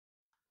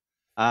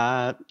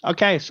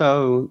Okay,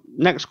 so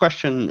next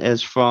question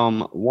is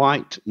from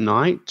White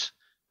Knight.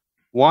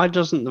 Why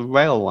doesn't the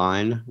rail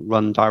line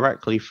run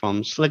directly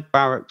from Slig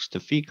Barracks to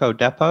Fico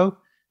Depot?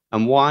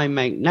 And why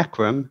make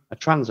Necrum a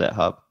transit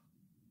hub?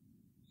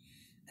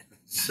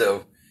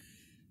 So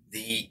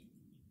the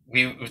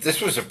we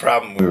this was a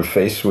problem we were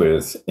faced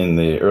with in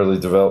the early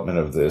development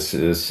of this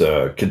is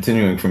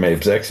continuing from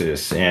Abe's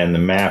Exodus and the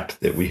map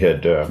that we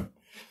had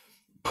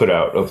put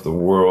out of the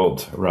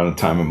world around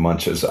the time of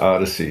Munch's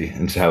Odyssey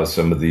and how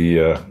some of the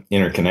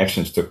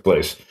interconnections took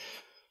place.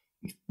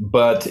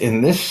 But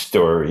in this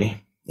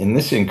story, in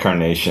this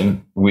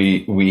incarnation,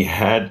 we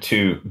had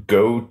to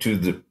go to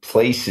the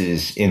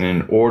places in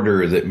an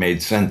order that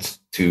made sense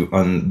to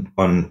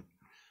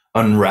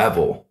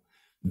unravel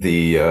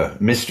the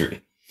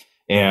mystery.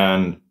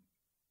 And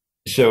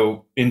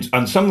so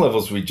on some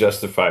levels, we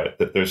justify it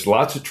that there's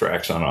lots of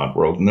tracks on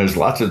Oddworld and there's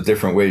lots of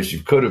different ways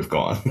you could have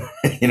gone,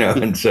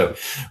 and so,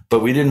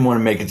 but we didn't want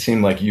to make it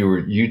seem like you were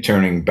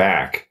U-turning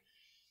back.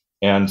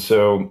 And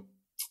so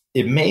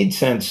it made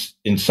sense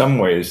in some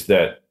ways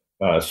that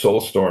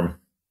Soulstorm,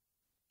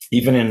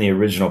 even in the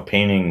original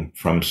painting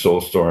from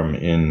Soulstorm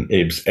in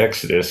Abe's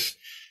Exodus,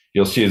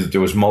 you'll see that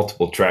there was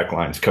multiple track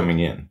lines coming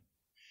in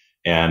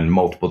and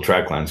multiple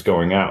track lines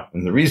going out.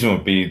 And the reason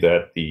would be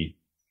that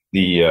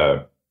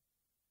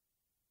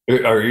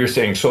or you're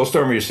saying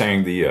Soulstorm, or you're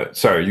saying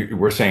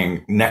we're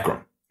saying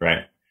Necrum,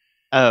 right?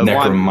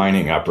 Necrum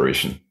mining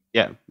operation.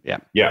 Yeah,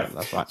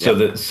 that's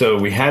right. So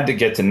we had to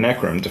get to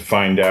Necrum to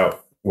find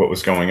out what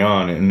was going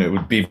on, and it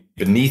would be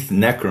beneath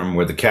Necrum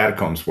where the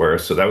catacombs were.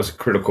 So that was a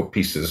critical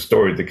piece of the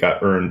story that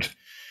got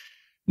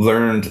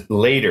learned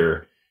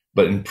later,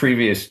 but in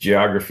previous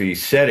geography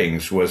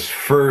settings was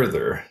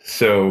further.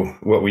 So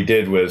what we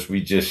did was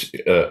we just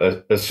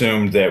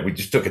assumed that we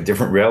just took a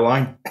different rail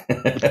line,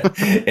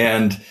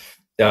 and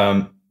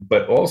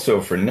but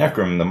also for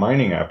Necrum, the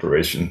mining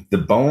operation, the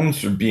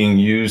bones are being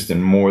used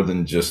in more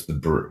than just the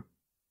brew.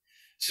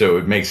 So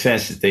it makes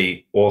sense that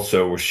they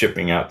also were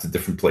shipping out to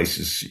different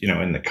places,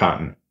 in the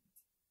continent.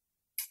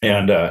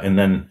 And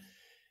then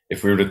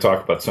if we were to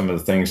talk about some of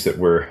the things that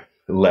were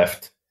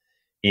left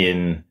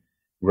in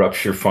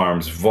Rupture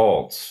Farms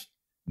vaults,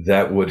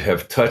 that would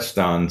have touched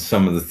on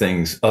some of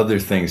the other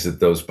things that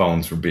those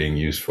bones were being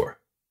used for.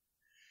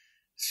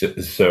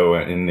 So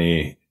in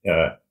the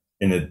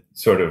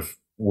sort of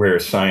where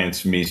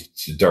science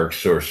meets dark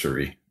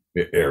sorcery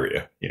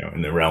area,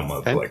 in the realm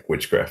of like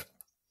witchcraft.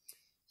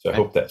 So I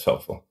hope that's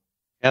helpful.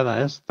 Yeah,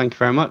 that is. Thank you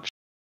very much.